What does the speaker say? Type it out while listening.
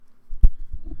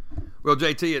Well,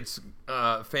 JT, it's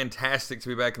fantastic to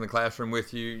be back in the classroom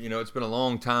with you. You know, it's been a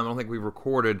long time. I don't think we've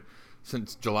recorded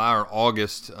since July or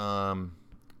August of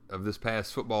this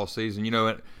past football season. You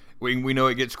know, we know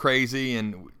it gets crazy,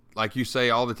 and like you say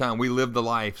all the time, we live the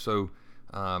life. So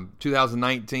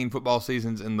 2019 football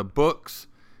season's in the books,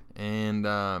 and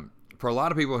for a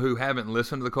lot of people who haven't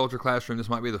listened to the Culture Classroom, this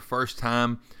might be the first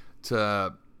time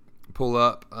to pull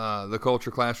up the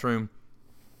Culture Classroom.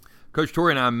 Coach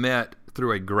Torrey and I met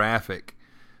through a graphic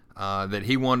that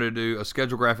he wanted to do, a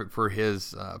schedule graphic for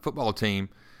his football team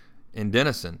in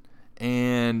Denison.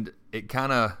 And it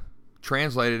kind of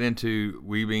translated into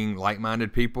we being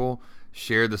like-minded people,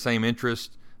 shared the same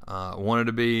interest, wanted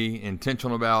to be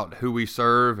intentional about who we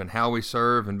serve and how we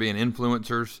serve and being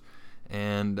influencers.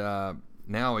 And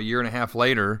now a year and a half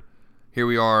later, here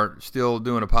we are still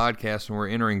doing a podcast, and we're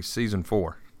entering season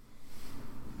 4.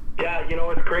 Yeah, you know,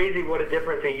 it's crazy what a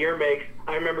difference a year makes.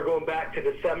 I remember going back to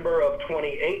December of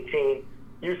 2018.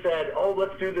 You said, oh,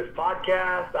 let's do this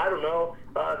podcast. I don't know.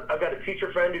 I've got a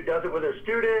teacher friend who does it with her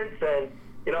students, and,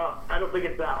 you know, I don't think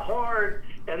it's that hard.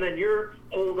 And then you're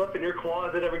holed up in your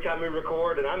closet every time we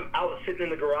record, and I'm out sitting in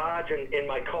the garage and in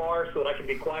my car so that I can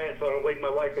be quiet so I don't wake my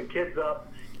wife and kids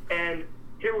up. And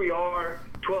here we are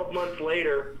 12 months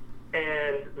later,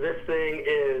 and this thing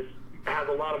has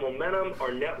a lot of momentum.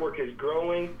 Our network is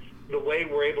growing. The way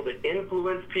we're able to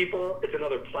influence people, it's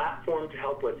another platform to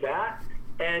help with that.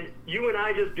 And you and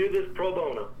I just do this pro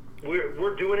bono.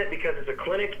 We're doing it because it's a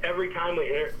clinic. Every time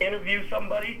we interview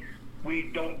somebody,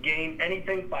 we don't gain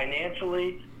anything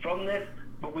financially from this,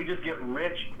 but we just get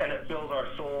rich, and it fills our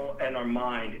soul and our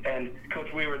mind. And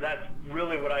Coach Weaver, that's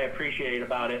really what I appreciate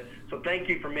about it. So thank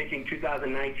you for making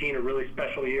 2019 a really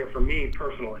special year for me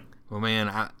personally. Well,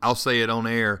 man, I'll say it on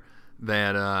air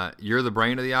that you're the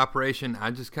brain of the operation.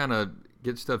 I just kind of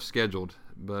get stuff scheduled,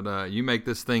 but you make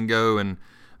this thing go. And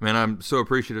man, I'm so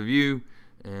appreciative of you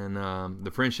and the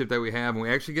friendship that we have. And we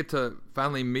actually get to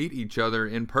finally meet each other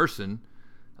in person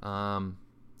in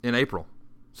April,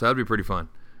 so that'd be pretty fun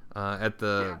at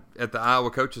the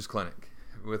Iowa Coaches Clinic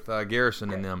with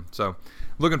Garrison and them. So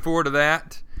looking forward to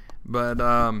that. But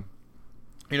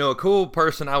you know, a cool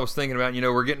person I was thinking about. You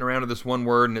know, we're getting around to this one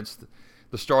word, and it's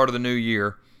the start of the new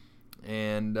year.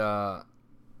 And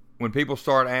when people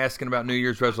start asking about New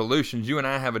Year's resolutions, you and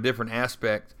I have a different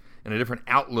aspect and a different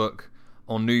outlook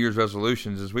on New Year's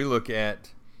resolutions as we look at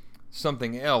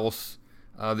something else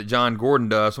that John Gordon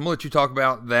does. So I'm going to let you talk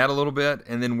about that a little bit,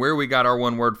 and then where we got our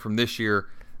one word from this year,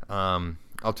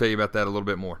 I'll tell you about that a little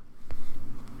bit more.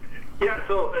 Yeah,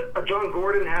 so John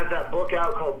Gordon has that book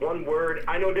out called One Word.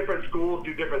 I know different schools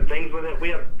do different things with it. We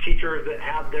have teachers that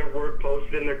have their word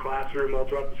posted in their classroom all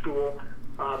throughout the school.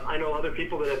 I know other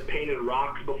people that have painted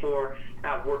rocks before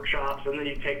at workshops, and then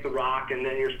you take the rock, and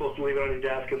then you're supposed to leave it on your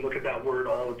desk and look at that word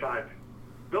all the time.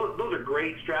 Those are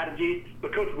great strategies,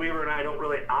 but Coach Weaver and I don't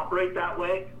really operate that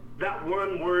way. That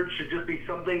one word should just be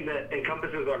something that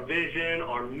encompasses our vision,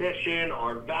 our mission,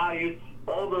 our values,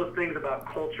 all those things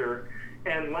about culture.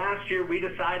 And last year we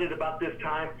decided about this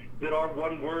time that our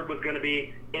one word was going to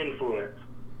be influence.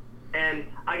 And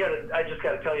I just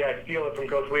got to tell you, I steal it from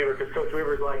Coach Weaver, because Coach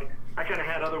Weaver's like, I kind of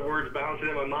had other words bouncing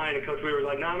in my mind, and Coach Weaver was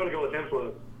like, no, I'm going to go with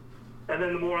influence. And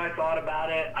then the more I thought about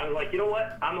it, I was like, you know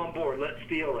what? I'm on board. Let's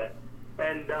steal it.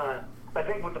 And I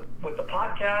think with the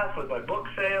podcast, with my book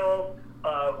sales,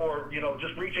 or, you know,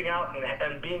 just reaching out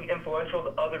and being influential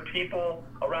to other people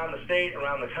around the state,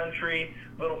 around the country,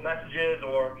 little messages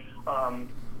or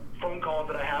phone calls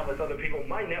that I have with other people,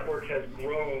 my network has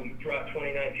grown throughout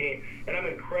 2019, and I'm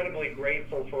incredibly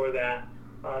grateful for that.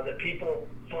 That people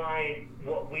find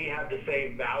what we have to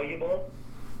say valuable,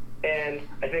 and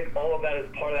I think all of that is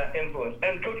part of that influence.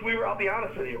 And Coach Weaver, I'll be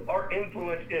honest with you, our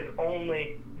influence is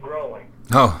only growing.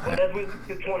 Oh, but as we look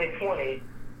to 2020,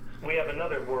 we have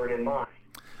another word in mind.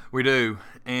 We do,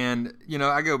 and you know,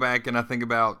 I go back and I think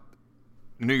about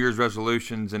New Year's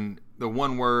resolutions and the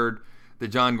one word that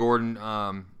John Gordon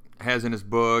has in his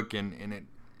book, and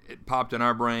it popped in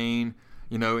our brain.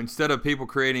 You know, instead of people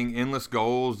creating endless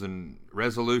goals and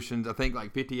resolutions, I think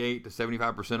like 58 to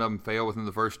 75% of them fail within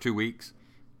the first 2 weeks.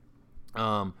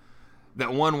 That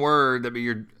one word that be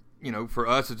your, you know, for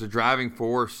us, it's a driving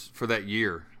force for that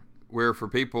year. Where for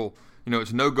people, you know,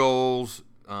 it's no goals,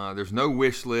 there's no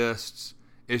wish lists,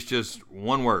 it's just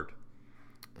one word.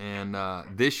 And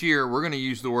this year we're going to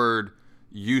use the word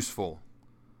useful.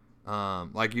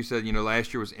 Like you said, you know,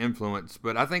 last year was influence,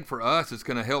 but I think for us it's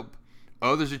going to help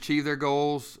others achieve their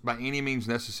goals by any means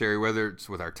necessary, whether it's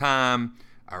with our time,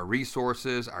 our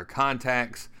resources, our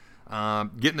contacts,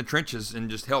 get in the trenches and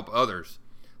just help others.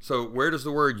 So where does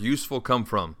the word useful come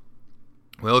from?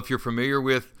 Well, if you're familiar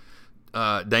with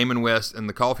Damon West and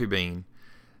the Coffee Bean,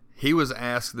 he was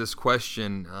asked this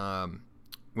question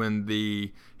when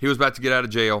he was about to get out of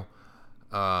jail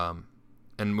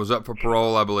and was up for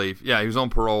parole, I believe. Yeah, he was on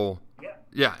parole.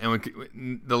 Yeah, and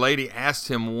when the lady asked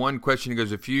him one question, he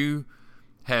goes, if you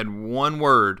had one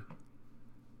word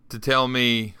to tell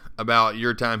me about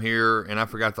your time here, and I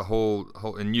forgot the whole,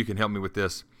 and you can help me with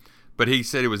this, but he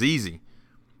said it was easy.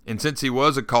 And since he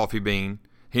was a coffee bean,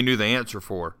 he knew the answer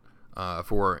for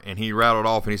her, and he rattled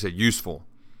off, and he said, useful.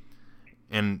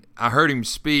 And I heard him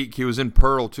speak. He was in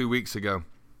Pearl 2 weeks ago,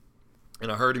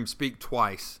 and I heard him speak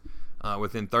twice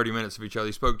within 30 minutes of each other.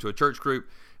 He spoke to a church group,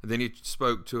 and then he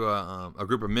spoke to a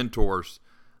group of mentors,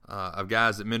 of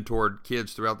guys that mentored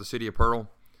kids throughout the city of Pearl.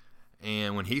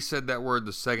 And when he said that word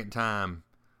the second time,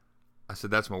 I said,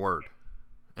 that's my word.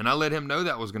 And I let him know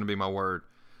that was going to be my word,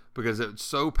 because it's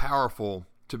so powerful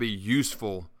to be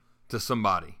useful to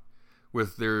somebody.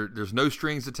 There's no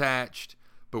strings attached,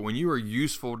 but when you are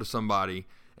useful to somebody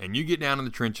and you get down in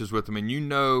the trenches with them and you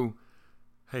know,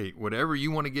 hey, whatever you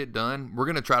want to get done, we're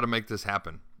going to try to make this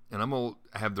happen. And I'm going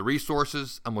to have the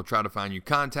resources. I'm going to try to find you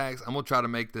contacts. I'm going to try to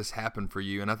make this happen for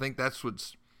you. And I think that's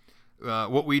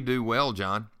what we do well,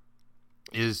 John,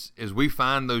 is we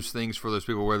find those things for those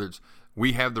people, whether it's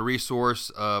we have the resource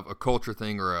of a culture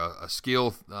thing or a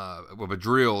skill of a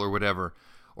drill or whatever,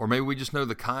 or maybe we just know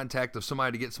the contact of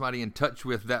somebody to get somebody in touch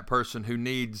with that person who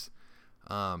needs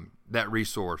that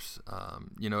resource.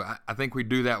 I think we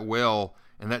do that well,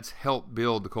 and that's helped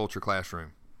build the Culture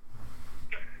Classroom.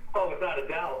 Oh, without a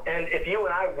doubt. And if you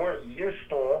and I weren't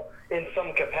useful in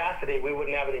some capacity, we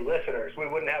wouldn't have any listeners. We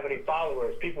wouldn't have any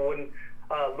followers. People wouldn't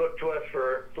look to us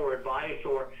for advice,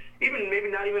 or even maybe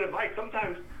not even advice.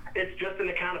 Sometimes it's just an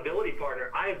accountability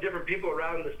partner. I have different people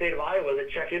around the state of Iowa that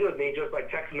check in with me just by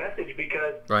text message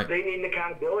because they need an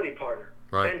accountability partner.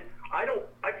 Right. And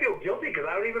I feel guilty because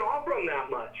I don't even offer them that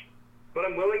much. But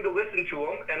I'm willing to listen to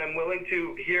them, and I'm willing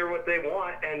to hear what they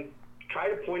want and try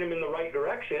to point them in the right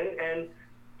direction. And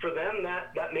for them,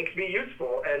 that makes me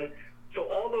useful. And so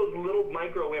all those little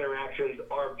micro interactions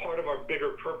are part of our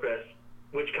bigger purpose,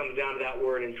 which comes down to that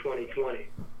word in 2020.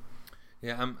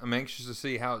 Yeah, I'm anxious to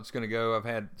see how it's going to go. I've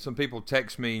had some people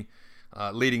text me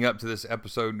leading up to this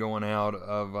episode going out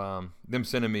of them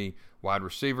sending me wide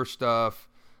receiver stuff.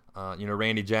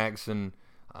 Randy Jackson.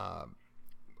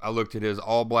 I looked at his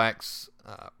All Blacks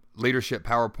leadership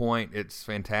PowerPoint. It's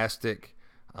fantastic.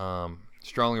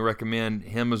 Strongly recommend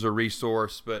him as a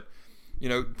resource. But,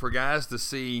 for guys to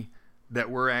see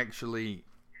that we're actually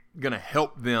going to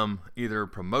help them either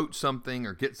promote something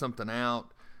or get something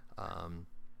out,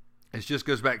 it just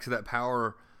goes back to that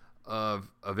power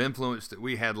of influence that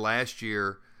we had last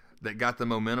year that got the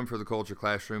momentum for the Culture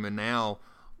Classroom. And now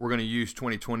we're going to use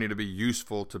 2020 to be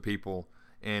useful to people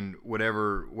in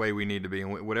whatever way we need to be,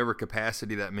 in whatever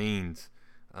capacity that means.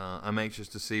 I'm anxious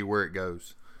to see where it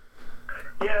goes.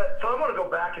 Yeah, so I want to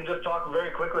go back and just talk very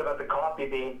quickly about the coffee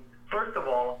bean. First of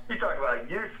all, you talk about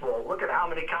useful. Look at how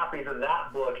many copies of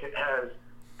that book it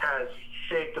has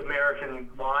shaped American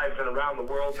lives and around the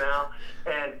world now.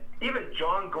 And even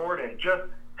John Gordon, just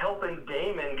helping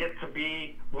Damon get to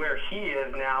be where he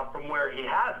is now from where he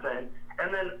has been.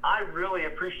 And then I really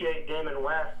appreciate Damon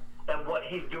West and what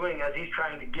he's doing as he's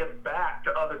trying to give back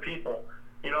to other people,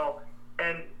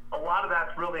 and a lot of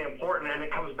that's really important, and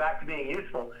it comes back to being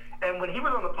useful. And when he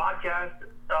was on the podcast,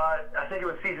 I think it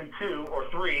was season 2 or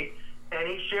 3, and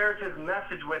he shares his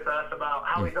message with us about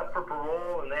how he's up for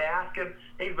parole, and they ask him,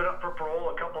 he's been up for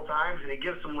parole a couple times, and he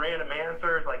gives some random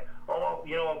answers like, I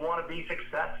want to be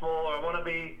successful, or I want to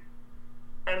be...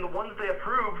 And the ones they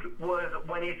approved was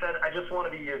when he said, I just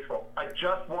want to be useful. I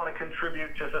just want to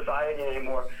contribute to society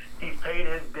anymore. He's paid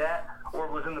his debt or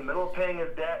was in the middle of paying his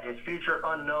debt, his future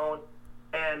unknown.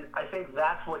 And I think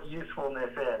that's what usefulness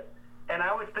is. And I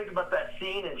always think about that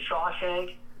scene in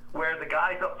Shawshank where the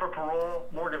guy's up for parole,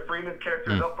 Morgan Freeman's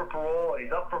character is up for parole, and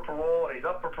he's up for parole, and he's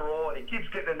up for parole, and he keeps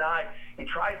getting denied. He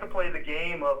tries to play the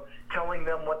game of telling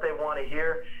them what they want to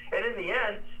hear. And in the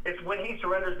end, it's when he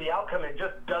surrenders the outcome and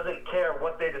just doesn't care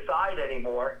what they decide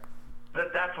anymore,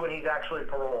 that's when he's actually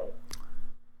paroled.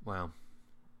 Wow.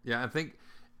 Yeah, I think,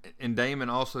 and Damon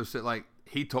also said,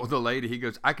 he told the lady, he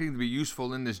goes, I can either be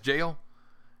useful in this jail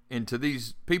and to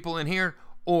these people in here,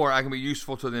 or I can be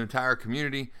useful to the entire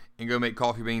community and go make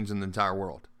coffee beans in the entire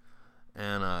world.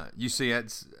 And you see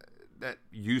that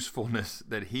usefulness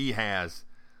that he has.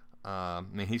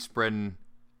 He's spreading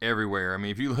everywhere.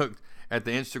 If you looked at the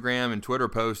Instagram and Twitter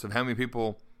posts of how many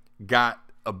people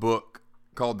got a book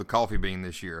called The Coffee Bean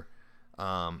this year,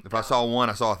 if I saw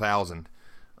one, I saw 1,000.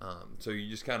 So you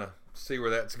just kind of see where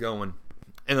that's going.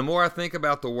 And the more I think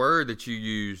about the word that you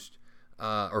used,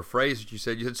 or phrase that you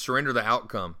said surrender the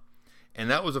outcome. And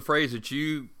that was a phrase that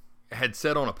you had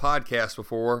said on a podcast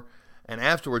before. And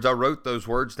afterwards, I wrote those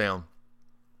words down.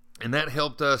 And that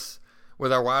helped us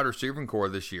with our wide receiving core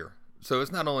this year. So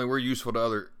it's not only we're useful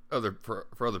to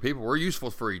for other people, we're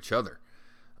useful for each other.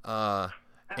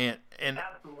 And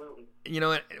Absolutely. You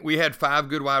know, we had 5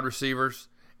 good wide receivers,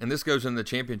 and this goes in the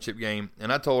championship game.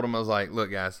 And I told them, I was like,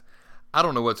 look, guys, I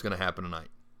don't know what's going to happen tonight.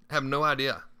 I have no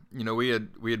idea. You know, we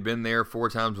had been there 4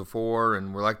 times before,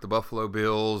 and we're like the Buffalo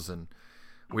Bills, and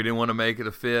we didn't want to make it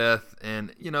a 5th.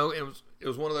 And, you know, it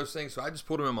was one of those things. So I just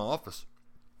pulled him in my office.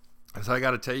 I said, I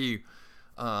got to tell you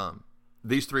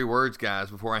these 3 words,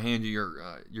 guys, before I hand you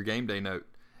your game day note,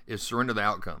 is surrender the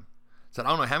outcome. I said, I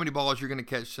don't know how many balls you're going to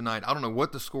catch tonight. I don't know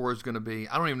what the score is going to be.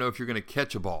 I don't even know if you're going to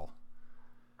catch a ball.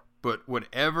 But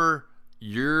whatever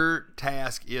your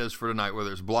task is for tonight,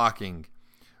 whether it's blocking,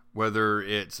 whether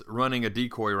it's running a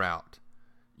decoy route,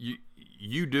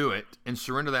 you do it and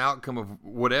surrender the outcome of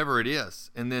whatever it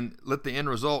is, and then let the end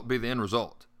result be the end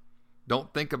result.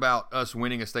 Don't think about us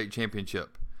winning a state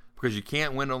championship, because you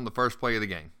can't win on the first play of the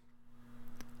game.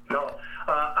 No,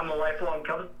 I'm a lifelong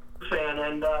Cubs fan,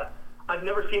 and I've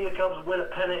never seen the Cubs win a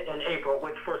pennant in April,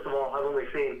 which, first of all, I've only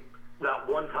seen that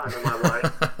one time in my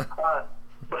life.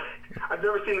 But I've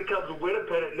never seen the Cubs win a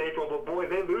pennant in April, but boy,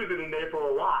 they lose it in April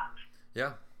a lot.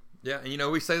 Yeah. And you know,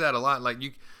 we say that a lot, like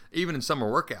even in summer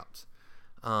workouts,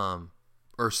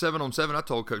 or 7-on-7. I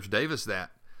told Coach Davis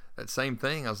that same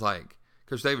thing. I was like,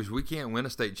 Coach Davis, we can't win a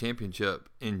state championship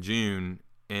in June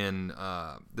in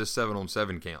this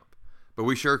 7-on-7 camp, but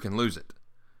we sure can lose it.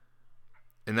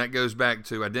 And that goes back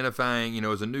to identifying, you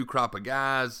know, as a new crop of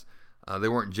guys, they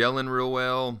weren't gelling real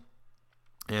well,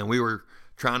 and we were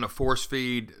trying to force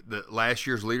feed the last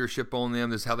year's leadership on them.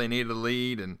 This is how they needed to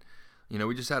lead, and you know,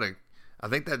 we just had I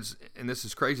think that's, and this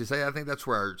is crazy to say, I think that's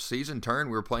where our season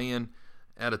turned. We were playing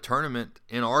at a tournament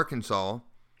in Arkansas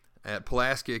at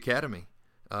Pulaski Academy.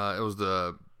 It was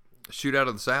the Shootout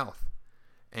of the South.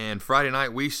 And Friday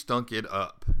night, we stunk it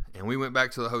up. And we went back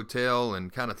to the hotel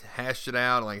and kind of hashed it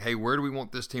out, like, hey, where do we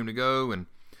want this team to go? And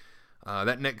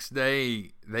that next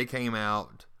day, they came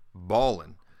out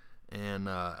balling. And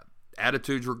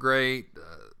attitudes were great.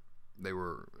 They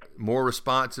were more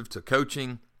responsive to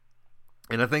coaching.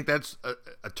 And I think that's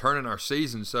a turn in our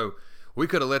season. So we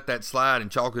could have let that slide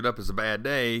and chalked it up as a bad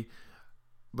day.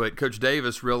 But Coach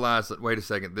Davis realized that, wait a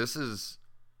second, this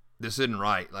isn't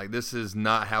right. Like, this is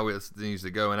not how it needs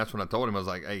to go. And that's when I told him, I was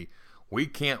like, hey, we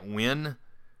can't win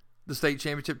the state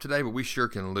championship today, but we sure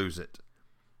can lose it.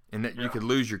 And that you could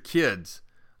lose your kids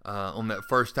on that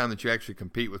first time that you actually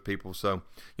compete with people. So,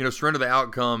 you know, surrender the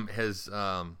outcome has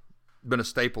been a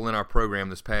staple in our program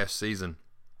this past season.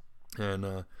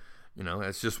 And, you know,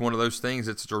 it's just one of those things.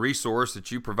 It's a resource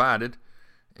that you provided,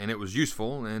 and it was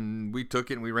useful, and we took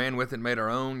it and we ran with it and made our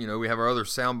own. You know, we have our other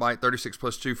soundbite, 36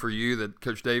 plus 2 for you, that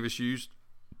Coach Davis used,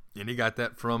 and he got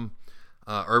that from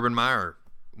Urban Meyer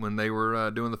when they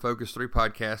were doing the Focus 3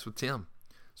 podcast with Tim.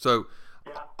 So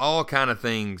all kind of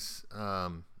things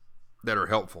that are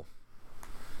helpful.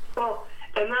 Well,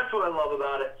 and that's what I love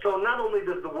about it. So not only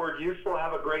does the word useful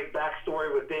have a great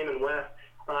backstory with Damon West,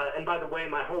 and by the way,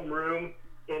 my homeroom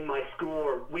in my school,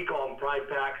 or we call them pride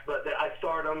packs, but I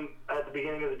start them at the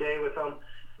beginning of the day with them.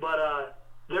 But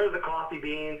they're the coffee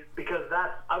beans, because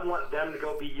I want them to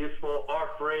go be useful. Our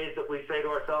phrase that we say to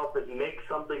ourselves is make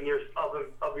something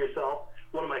of yourself.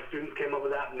 One of my students came up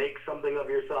with that, make something of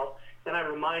yourself. And I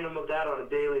remind them of that on a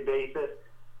daily basis.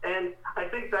 And I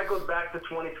think that goes back to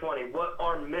 2020. What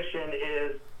our mission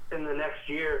is in the next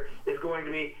year is going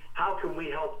to be, how can we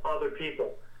help other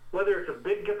people? Whether it's a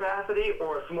big capacity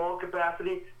or a small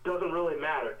capacity, doesn't really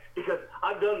matter. Because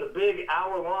I've done the big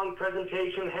hour-long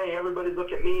presentation, hey, everybody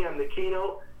look at me, I'm the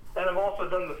keynote. And I've also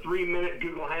done the 3-minute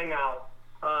Google Hangout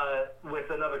with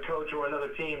another coach or another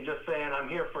team, just saying, I'm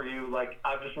here for you, like,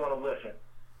 I just want to listen.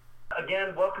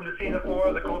 Again, welcome to Season 4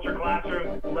 of the Culture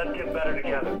Classroom. Let's get better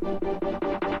together.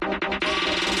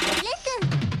 Listen.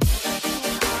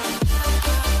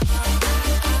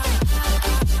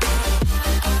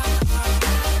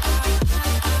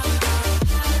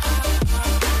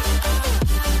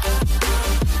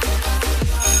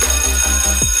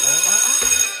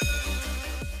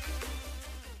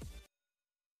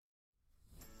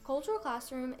 Cultural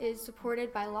Classroom is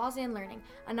supported by Lausanne Learning,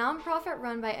 a nonprofit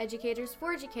run by educators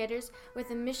for educators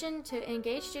with a mission to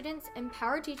engage students,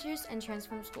 empower teachers, and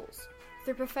transform schools.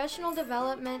 Through professional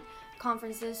development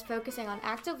conferences focusing on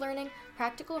active learning,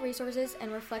 practical resources,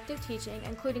 and reflective teaching,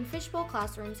 including fishbowl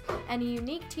classrooms and a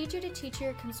unique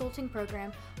teacher-to-teacher consulting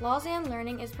program, Lausanne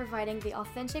Learning is providing the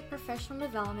authentic professional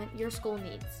development your school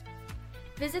needs.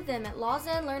 Visit them at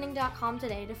lausannelearning.com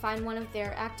today to find one of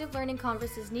their active learning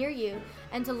conferences near you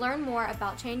and to learn more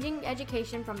about changing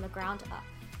education from the ground up.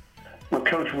 Well,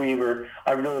 Coach Weaver,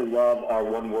 I really love our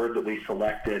one word that we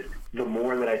selected. The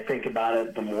more that I think about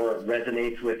it, the more it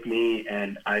resonates with me,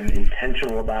 and I'm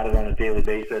intentional about it on a daily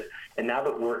basis. And now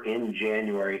that we're in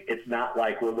January, it's not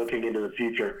like we're looking into the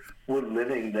future. We're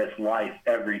living this life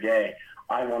every day.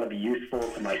 I want to be useful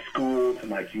to my school, to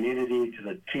my community, to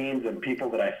the teams and people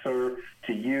that I serve,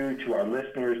 to you, to our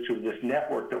listeners, to this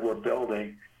network that we're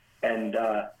building. And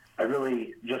I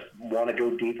really just want to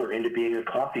go deeper into being a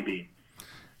coffee bean.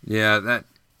 Yeah, that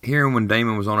hearing when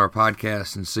Damon was on our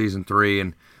podcast in season 3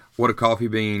 and what a coffee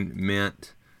bean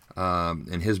meant,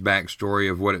 and his backstory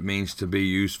of what it means to be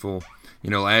useful.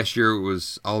 Last year it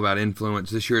was all about influence.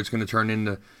 This year it's going to turn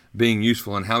into being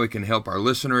useful and how we can help our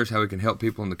listeners, how we can help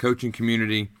people in the coaching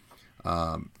community,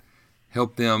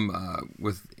 help them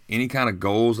with any kind of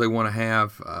goals they want to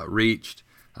have reached,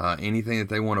 anything that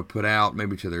they want to put out,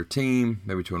 maybe to their team,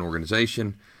 maybe to an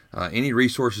organization. Any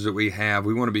resources that we have,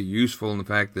 we want to be useful in the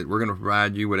fact that we're going to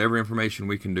provide you whatever information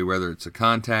we can do, whether it's a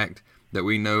contact that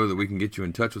we know that we can get you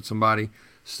in touch with somebody,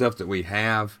 stuff that we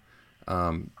have.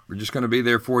 We're just going to be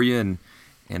there for you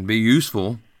and be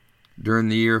useful during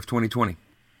the year of 2020.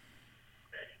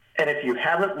 And if you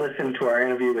haven't listened to our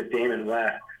interview with Damon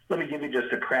West, let me give you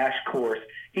just a crash course.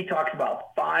 He talks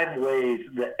about 5 ways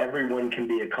that everyone can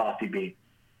be a coffee bean.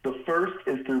 The first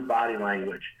is through body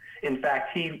language. In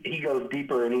fact, he goes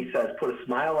deeper and he says, put a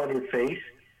smile on your face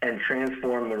and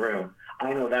transform the room.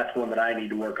 I know that's one that I need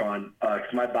to work on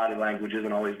because my body language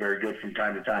isn't always very good from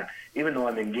time to time. Even though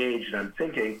I'm engaged and I'm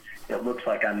thinking, it looks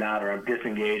like I'm not, or I'm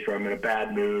disengaged, or I'm in a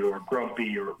bad mood, or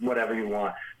grumpy, or whatever you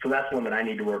want. So that's one that I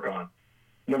need to work on.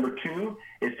 Number 2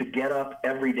 is to get up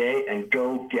every day and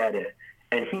go get it.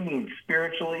 And he means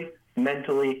spiritually,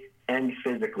 mentally, and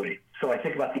physically. So I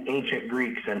think about the ancient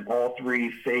Greeks and all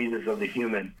 3 phases of the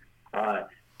human.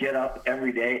 Get up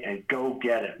every day and go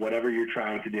get it, whatever you're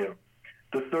trying to do.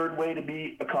 The third way to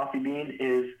be a coffee bean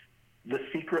is the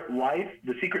secret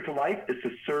to life is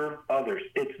to serve others.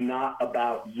 It's not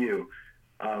about you.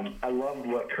 I love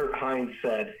what Kurt Hines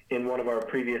said in one of our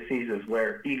previous seasons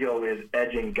where ego is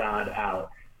edging God out.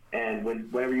 And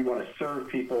whenever you want to serve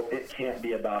people, it can't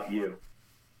be about you.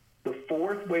 The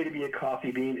fourth way to be a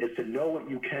coffee bean is to know what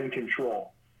you can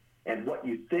control. And what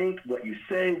you think, what you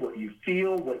say, what you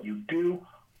feel, what you do,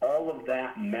 all of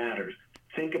that matters.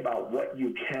 Think about what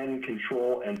you can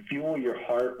control and fuel your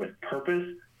heart with purpose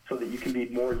so that you can be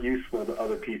more useful to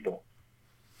other people.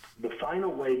 The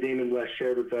final way Damon West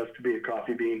shared with us to be a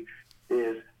coffee bean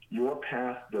is your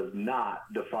past does not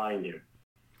define you.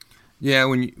 Yeah,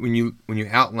 when you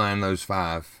outline those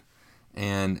 5,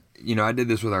 and I did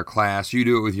this with our class. You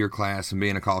do it with your class and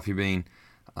being a coffee bean.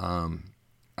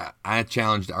 I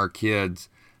challenged our kids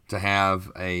to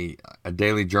have a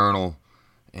daily journal,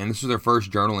 and this was their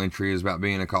first journal entry is about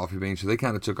being a coffee bean, so they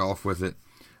kind of took off with it.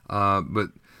 But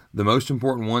the most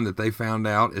important one that they found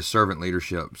out is servant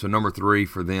leadership. So number 3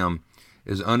 for them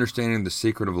is understanding the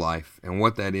secret of life and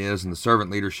what that is and the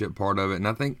servant leadership part of it. And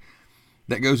I think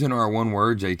that goes into our one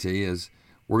word, JT, is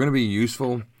we're going to be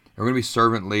useful. And we're going to be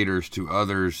servant leaders to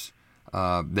others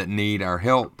that need our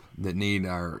help, that need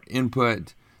our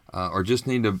input, or just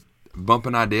need to bump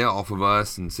an idea off of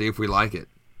us and see if we like it,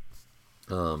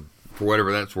 for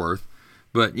whatever that's worth.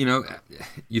 But,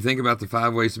 you think about the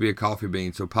 5 ways to be a coffee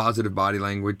bean. So positive body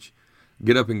language,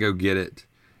 get up and go get it.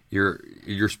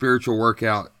 Your spiritual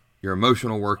workout, your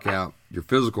emotional workout, your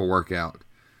physical workout.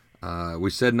 We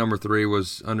said number 3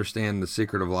 was understand the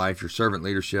secret of life, your servant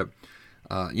leadership.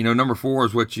 Number 4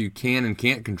 is what you can and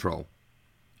can't control.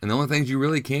 And the only things you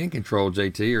really can control,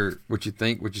 JT, are what you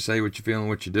think, what you say, what you feel, and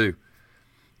what you do.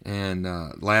 And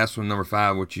last one, number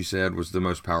 5, what you said was the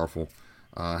most powerful,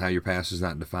 how your past does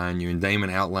not define you. And Damon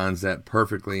outlines that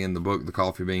perfectly in the book, The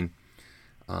Coffee Bean.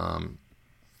 I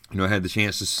had the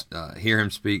chance to hear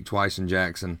him speak twice in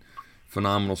Jackson.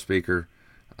 Phenomenal speaker,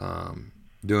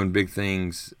 doing big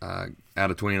things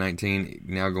out of 2019,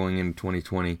 now going into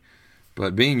 2020.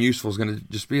 But being useful is going to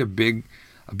just be a big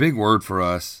word for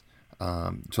us.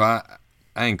 So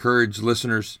I encourage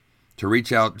listeners to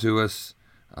reach out to us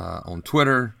on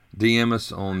Twitter, DM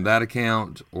us on that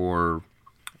account, or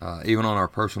even on our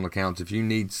personal accounts. If you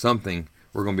need something,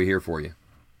 we're going to be here for you.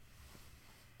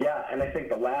 Yeah, and I think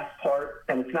the last part,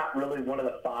 and it's not really one of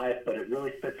the 5, but it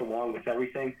really fits along with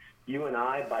everything. You and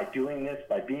I, by doing this,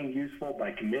 by being useful,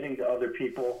 by committing to other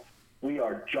people, we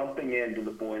are jumping into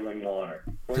the boiling water.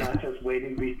 We're not just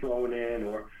waiting to be thrown in,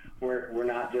 or we're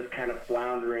not just kind of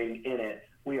floundering in it.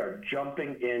 We are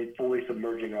jumping in, fully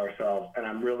submerging ourselves, and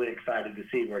I'm really excited to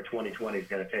see where 2020 is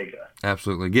going to take us.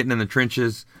 Absolutely. Getting in the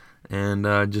trenches and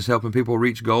just helping people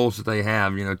reach goals that they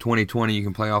have. 2020, you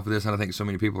can play off of this, and I think so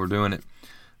many people are doing it,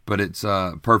 but it's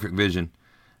perfect vision,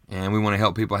 and we want to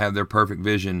help people have their perfect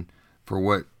vision for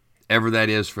whatever that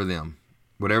is for them,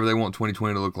 whatever they want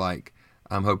 2020 to look like.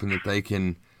 I'm hoping that they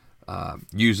can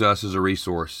use us as a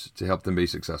resource to help them be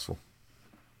successful.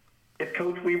 If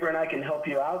Coach Weaver and I can help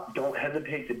you out, don't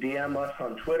hesitate to DM us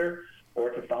on Twitter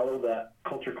or to follow the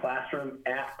Culture Classroom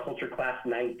at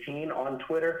CultureClass19 on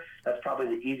Twitter. That's probably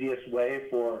the easiest way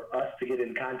for us to get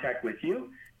in contact with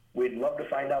you. We'd love to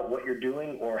find out what you're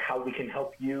doing or how we can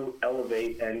help you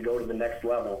elevate and go to the next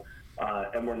level.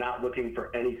 And we're not looking for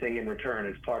anything in return.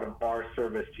 It's part of our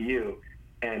service to you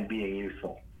and being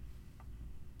useful.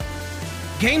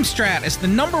 GameStrat is the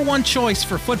 #1 choice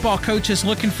for football coaches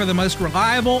looking for the most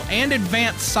reliable and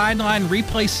advanced sideline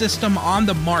replay system on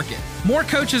the market. More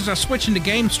coaches are switching to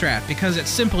GameStrat because it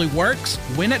simply works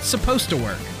when it's supposed to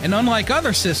work. And unlike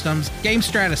other systems,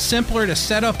 GameStrat is simpler to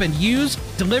set up and use,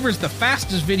 delivers the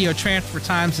fastest video transfer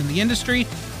times in the industry,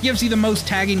 gives you the most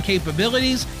tagging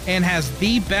capabilities, and has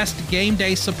the best game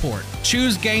day support.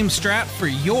 Choose GameStrat for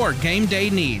your game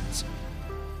day needs.